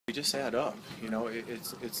They just add up. You know,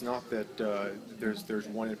 it's not that there's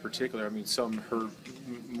one in particular. I mean, some hurt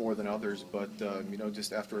more than others, but you know,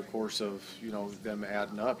 just after a course of them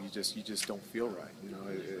adding up, you just don't feel right. You know,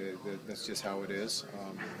 that's just how it is.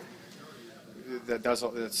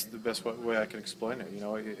 That's the best way I can explain it. You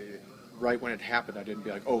know, right when it happened, I didn't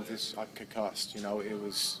be like, oh, I'm concussed. You know, it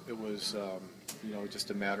was just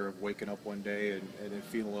a matter of waking up one day and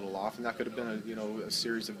feeling a little off, and that could have been a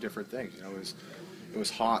series of different things. You know, it was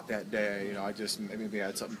hot that day. You know, maybe I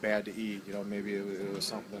had something bad to eat. You know, maybe it was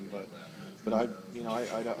something, but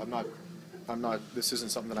I'm not. This isn't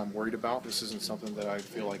something that I'm worried about. This isn't something that I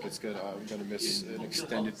feel like I'm gonna miss an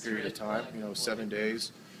extended period of time. You know, 7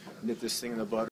 days, nip this thing in the bud.